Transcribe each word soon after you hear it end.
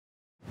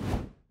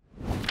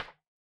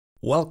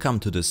Welcome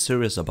to this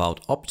series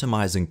about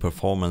optimizing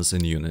performance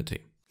in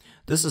Unity.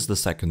 This is the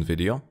second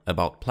video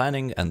about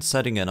planning and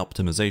setting an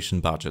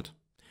optimization budget.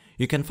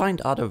 You can find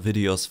other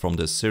videos from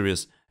this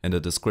series in the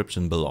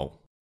description below.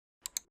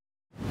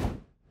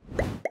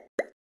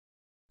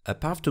 A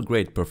path to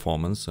great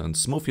performance and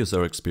smooth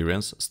user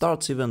experience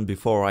starts even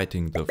before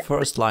writing the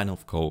first line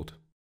of code.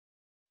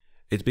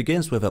 It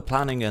begins with a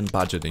planning and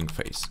budgeting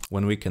phase,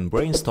 when we can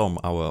brainstorm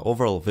our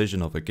overall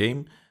vision of a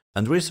game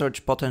and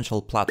research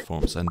potential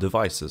platforms and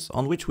devices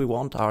on which we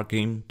want our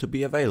game to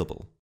be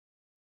available.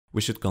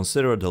 We should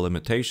consider the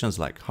limitations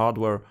like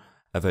hardware,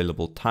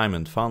 available time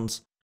and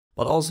funds,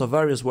 but also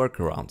various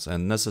workarounds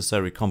and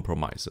necessary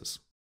compromises.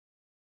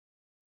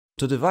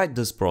 To divide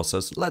this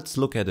process, let's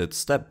look at it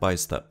step by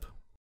step.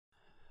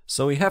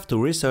 So we have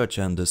to research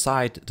and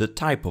decide the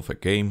type of a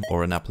game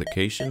or an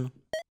application,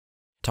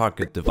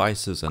 target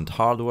devices and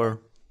hardware,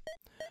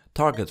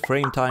 target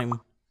frame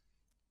time,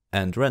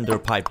 and render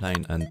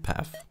pipeline and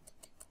path.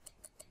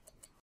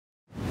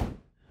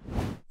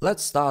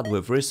 Let's start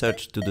with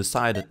research to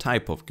decide a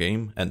type of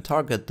game and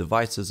target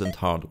devices and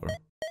hardware.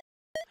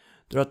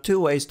 There are two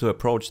ways to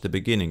approach the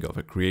beginning of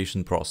a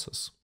creation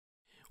process.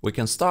 We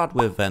can start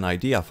with an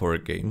idea for a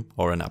game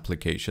or an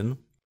application.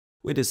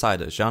 We decide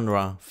a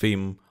genre,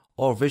 theme,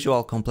 or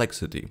visual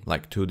complexity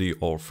like 2D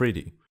or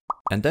 3D,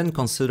 and then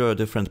consider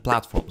different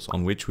platforms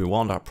on which we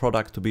want our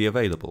product to be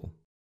available.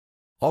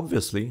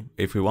 Obviously,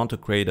 if we want to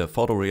create a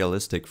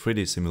photorealistic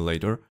 3D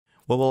simulator,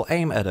 we will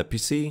aim at a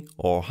PC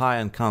or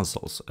high-end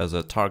consoles as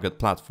a target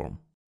platform.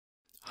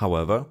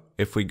 However,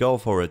 if we go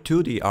for a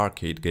 2D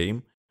arcade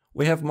game,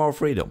 we have more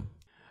freedom,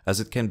 as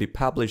it can be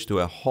published to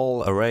a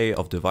whole array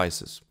of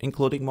devices,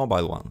 including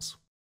mobile ones.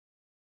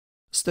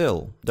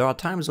 Still, there are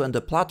times when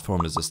the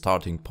platform is a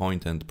starting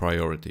point and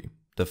priority,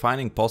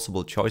 defining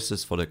possible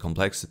choices for the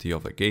complexity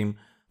of a game,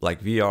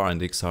 like VR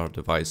and XR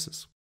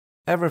devices.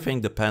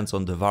 Everything depends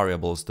on the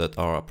variables that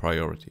are a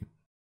priority.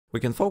 We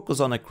can focus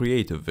on a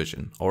creative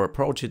vision or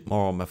approach it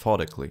more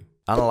methodically,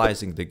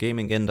 analyzing the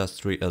gaming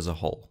industry as a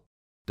whole.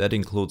 That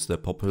includes the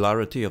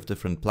popularity of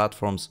different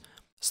platforms,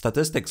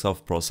 statistics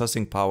of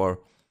processing power,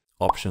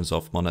 options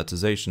of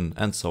monetization,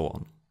 and so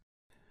on.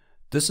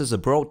 This is a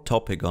broad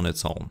topic on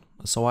its own,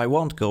 so I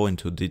won't go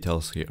into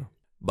details here.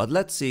 But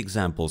let's see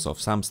examples of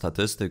some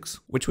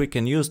statistics which we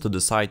can use to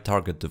decide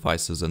target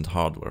devices and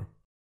hardware.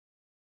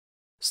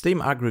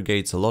 Steam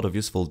aggregates a lot of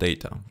useful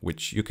data,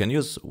 which you can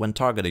use when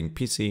targeting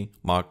PC,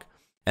 Mac,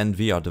 and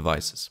VR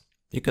devices.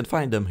 You can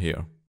find them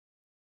here.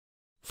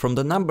 From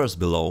the numbers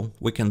below,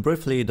 we can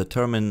briefly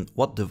determine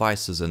what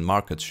devices and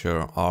market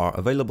share are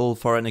available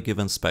for any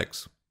given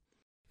specs.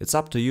 It's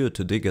up to you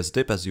to dig as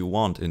deep as you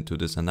want into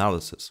this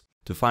analysis,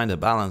 to find a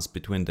balance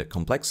between the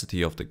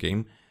complexity of the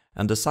game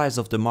and the size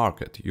of the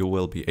market you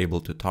will be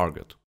able to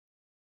target.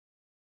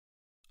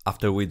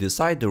 After we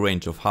decide the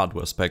range of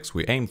hardware specs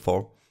we aim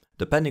for,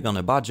 depending on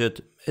a budget,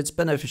 it's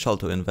beneficial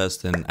to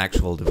invest in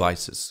actual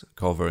devices,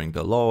 covering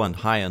the low and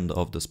high end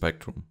of the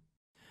spectrum.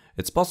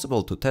 It's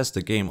possible to test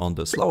the game on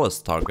the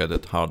slowest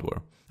targeted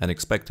hardware and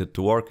expect it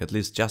to work at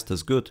least just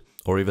as good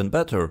or even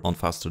better on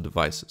faster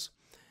devices.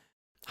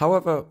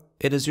 However,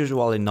 it is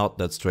usually not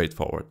that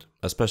straightforward,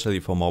 especially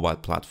for mobile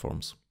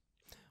platforms.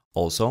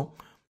 Also,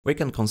 we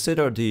can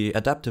consider the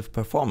adaptive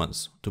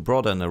performance to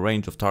broaden a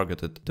range of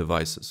targeted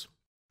devices.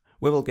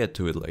 We will get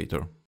to it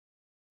later.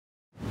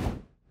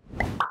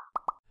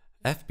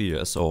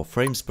 FPS or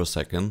frames per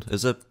second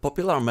is a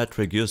popular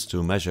metric used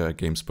to measure a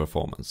game's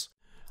performance.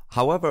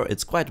 However,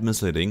 it's quite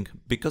misleading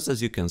because,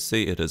 as you can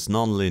see, it is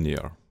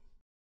non-linear.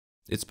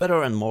 It's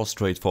better and more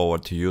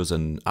straightforward to use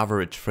an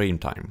average frame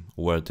time,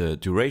 where the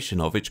duration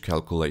of each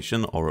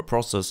calculation or a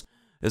process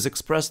is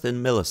expressed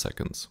in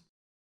milliseconds.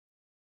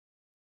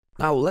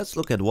 Now let's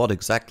look at what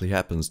exactly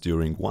happens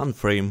during one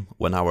frame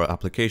when our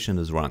application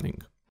is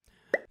running.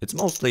 It's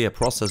mostly a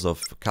process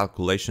of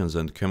calculations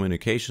and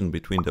communication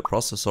between the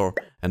processor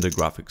and the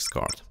graphics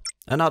card,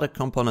 and other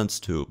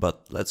components too,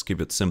 but let's keep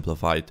it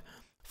simplified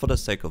for the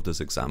sake of this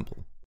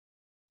example.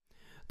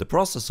 The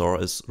processor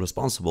is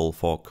responsible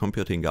for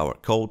computing our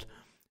code,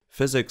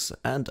 physics,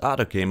 and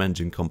other game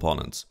engine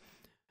components.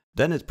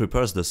 Then it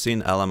prepares the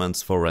scene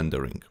elements for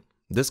rendering.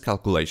 These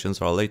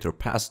calculations are later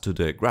passed to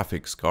the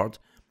graphics card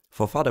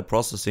for further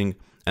processing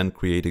and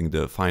creating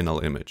the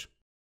final image.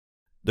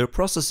 Their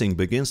processing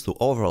begins to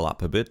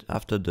overlap a bit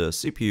after the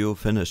CPU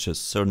finishes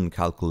certain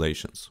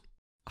calculations.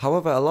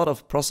 However, a lot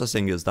of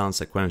processing is done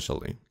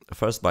sequentially,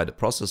 first by the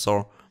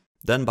processor,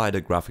 then by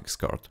the graphics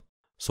card.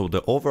 So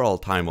the overall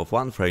time of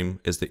one frame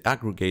is the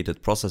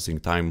aggregated processing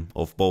time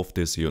of both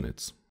these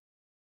units.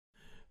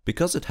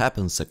 Because it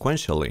happens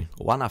sequentially,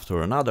 one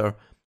after another,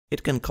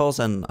 it can cause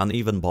an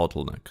uneven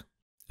bottleneck.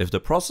 If the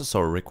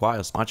processor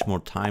requires much more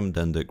time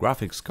than the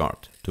graphics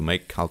card to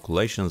make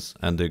calculations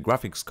and the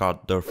graphics card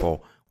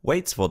therefore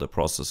waits for the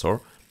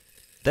processor,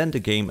 then the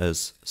game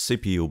is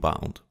CPU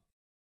bound.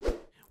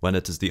 When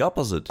it is the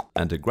opposite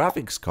and the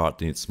graphics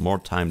card needs more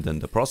time than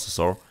the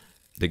processor,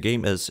 the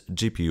game is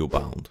GPU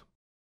bound.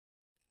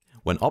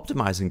 When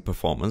optimizing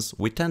performance,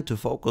 we tend to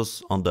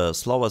focus on the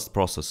slowest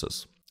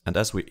processes, and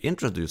as we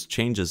introduce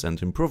changes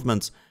and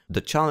improvements,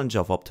 the challenge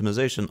of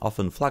optimization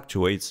often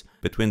fluctuates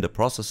between the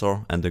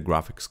processor and the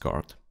graphics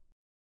card.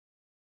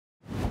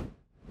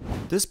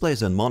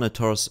 Displays and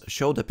monitors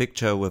show the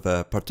picture with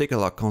a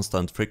particular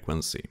constant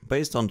frequency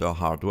based on their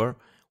hardware,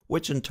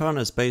 which in turn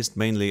is based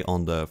mainly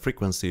on the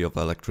frequency of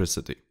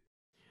electricity.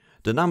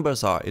 The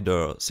numbers are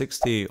either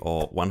 60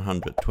 or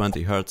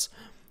 120 Hz,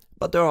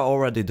 but there are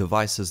already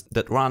devices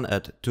that run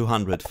at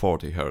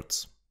 240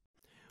 Hz.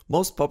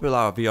 Most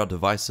popular VR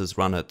devices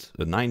run at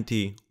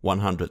 90,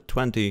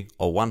 120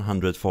 or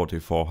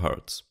 144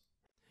 Hz.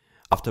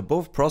 After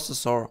both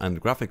processor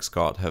and graphics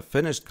card have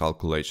finished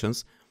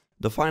calculations,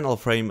 the final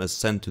frame is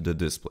sent to the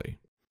display.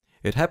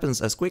 It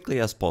happens as quickly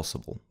as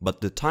possible,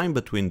 but the time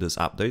between these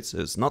updates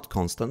is not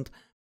constant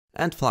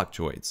and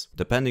fluctuates,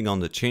 depending on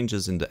the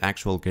changes in the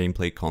actual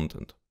gameplay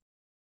content.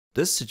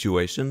 This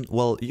situation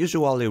will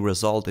usually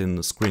result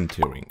in screen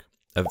tearing,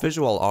 a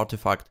visual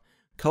artifact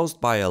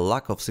caused by a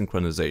lack of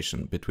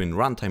synchronization between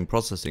runtime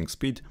processing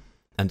speed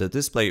and the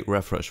display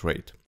refresh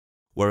rate,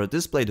 where a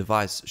display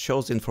device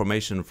shows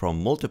information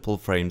from multiple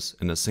frames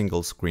in a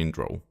single screen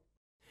draw.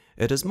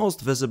 It is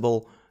most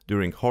visible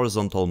during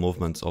horizontal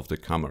movements of the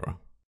camera.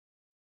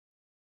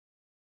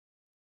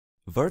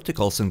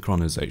 Vertical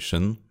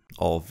synchronization,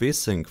 or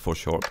VSync for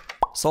short,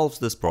 solves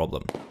this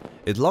problem.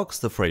 It locks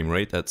the frame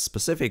rate at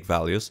specific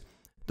values,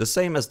 the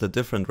same as the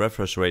different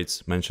refresh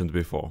rates mentioned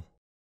before.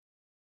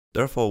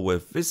 Therefore,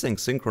 with VSync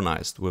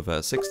synchronized with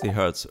a 60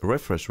 Hz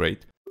refresh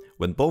rate,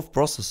 when both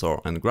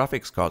processor and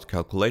graphics card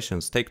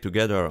calculations take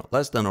together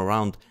less than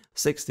around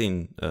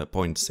 16.6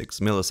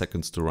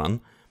 milliseconds to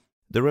run,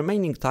 the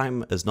remaining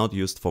time is not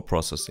used for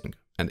processing,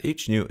 and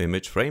each new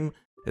image frame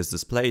is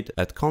displayed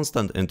at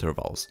constant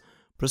intervals,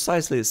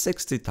 precisely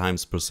 60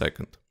 times per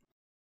second.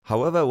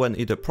 However, when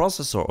either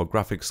processor or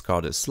graphics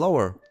card is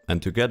slower,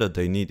 and together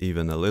they need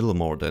even a little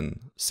more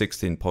than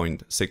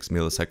 16.6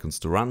 milliseconds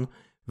to run,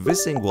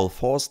 VSync will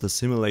force the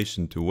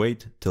simulation to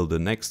wait till the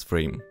next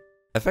frame,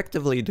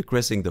 effectively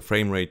decreasing the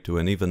frame rate to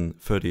an even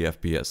 30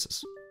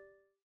 FPS.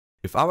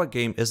 If our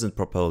game isn't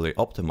properly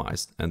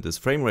optimized and this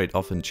frame rate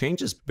often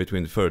changes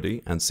between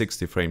 30 and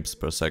 60 frames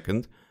per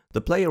second,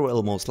 the player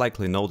will most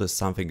likely notice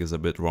something is a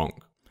bit wrong.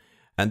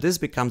 And this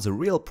becomes a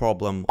real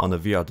problem on a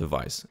VR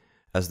device,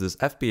 as these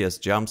FPS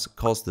jumps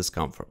cause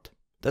discomfort.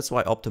 That's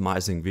why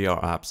optimizing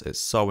VR apps is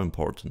so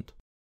important.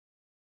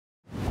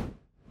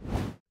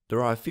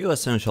 There are a few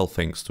essential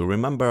things to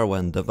remember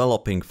when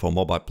developing for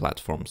mobile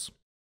platforms.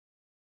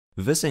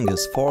 VSync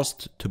is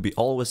forced to be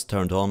always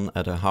turned on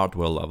at a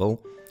hardware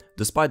level.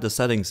 Despite the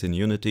settings in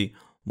Unity,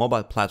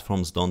 mobile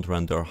platforms don't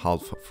render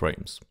half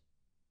frames.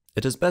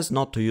 It is best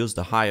not to use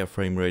the higher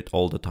frame rate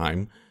all the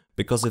time,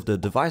 because if the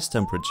device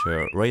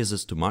temperature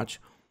raises too much,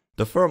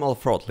 the thermal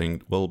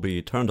throttling will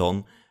be turned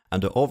on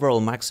and the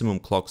overall maximum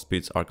clock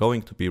speeds are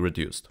going to be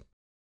reduced.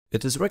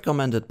 It is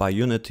recommended by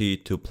Unity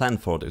to plan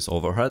for this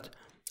overhead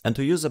and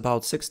to use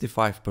about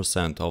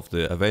 65% of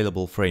the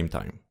available frame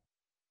time.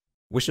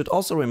 We should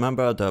also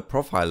remember the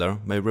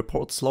profiler may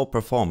report slow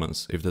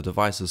performance if the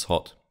device is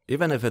hot,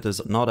 even if it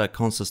is not a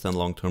consistent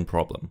long-term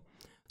problem.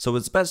 So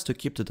it's best to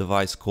keep the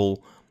device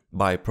cool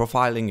by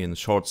profiling in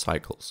short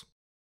cycles.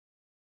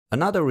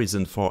 Another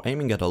reason for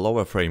aiming at a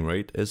lower frame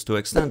rate is to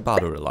extend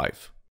battery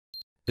life.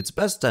 It's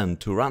best then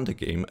to run the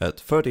game at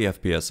 30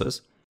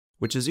 FPS,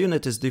 which is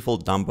Unity's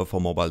default number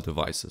for mobile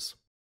devices.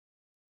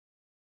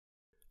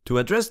 To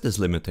address these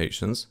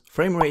limitations,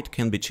 frame rate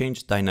can be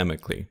changed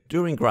dynamically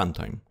during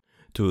runtime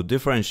to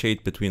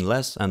differentiate between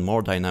less and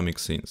more dynamic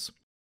scenes.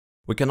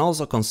 We can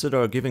also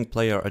consider giving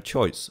player a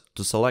choice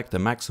to select the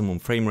maximum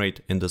frame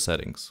rate in the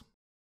settings.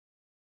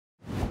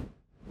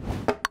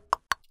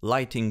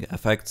 Lighting,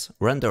 effects,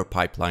 render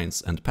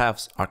pipelines and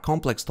paths are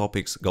complex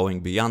topics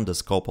going beyond the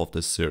scope of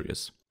this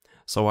series,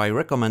 so I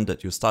recommend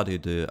that you study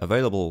the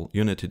available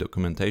Unity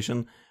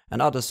documentation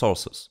and other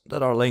sources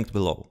that are linked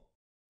below.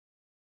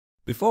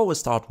 Before we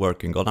start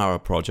working on our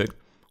project,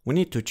 we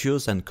need to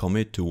choose and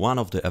commit to one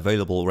of the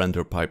available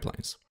render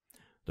pipelines.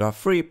 There are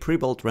 3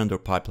 pre-built render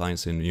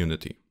pipelines in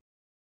Unity: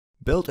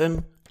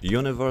 built-in,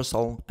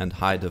 universal and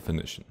high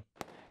definition.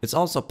 It's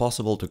also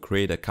possible to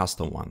create a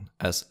custom one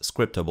as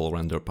scriptable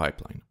render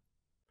pipeline.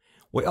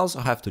 We also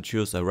have to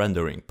choose a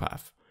rendering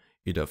path,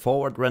 either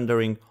forward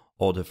rendering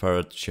or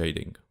deferred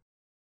shading.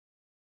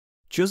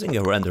 Choosing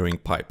a rendering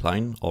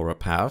pipeline or a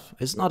path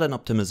is not an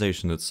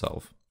optimization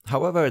itself.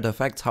 However, it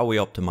affects how we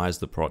optimize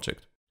the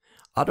project.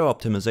 Other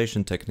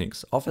optimization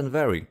techniques often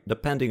vary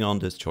depending on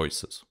these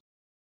choices.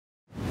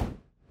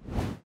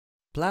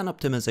 Plan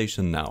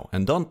optimization now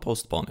and don't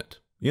postpone it.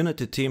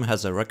 Unity team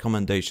has a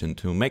recommendation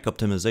to make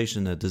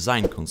optimization a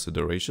design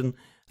consideration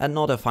and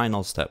not a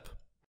final step.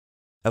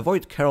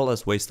 Avoid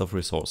careless waste of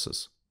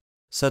resources.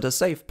 Set a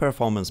safe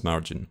performance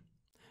margin.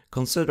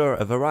 Consider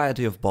a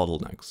variety of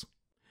bottlenecks.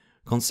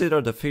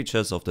 Consider the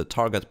features of the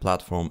target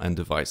platform and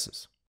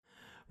devices.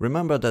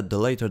 Remember that the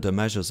later the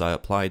measures are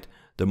applied,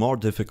 the more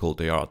difficult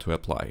they are to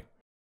apply.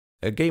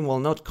 A game will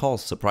not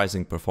cause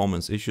surprising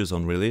performance issues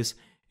on release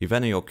if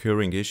any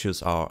occurring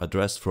issues are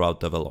addressed throughout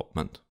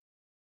development.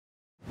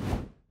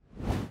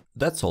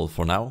 That's all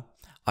for now.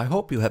 I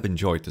hope you have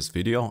enjoyed this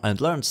video and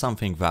learned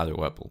something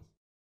valuable.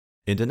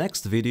 In the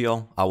next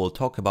video, I will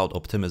talk about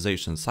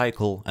optimization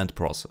cycle and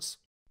process.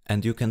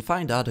 And you can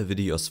find other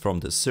videos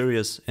from this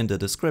series in the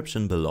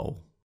description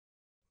below.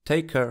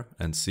 Take care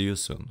and see you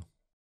soon.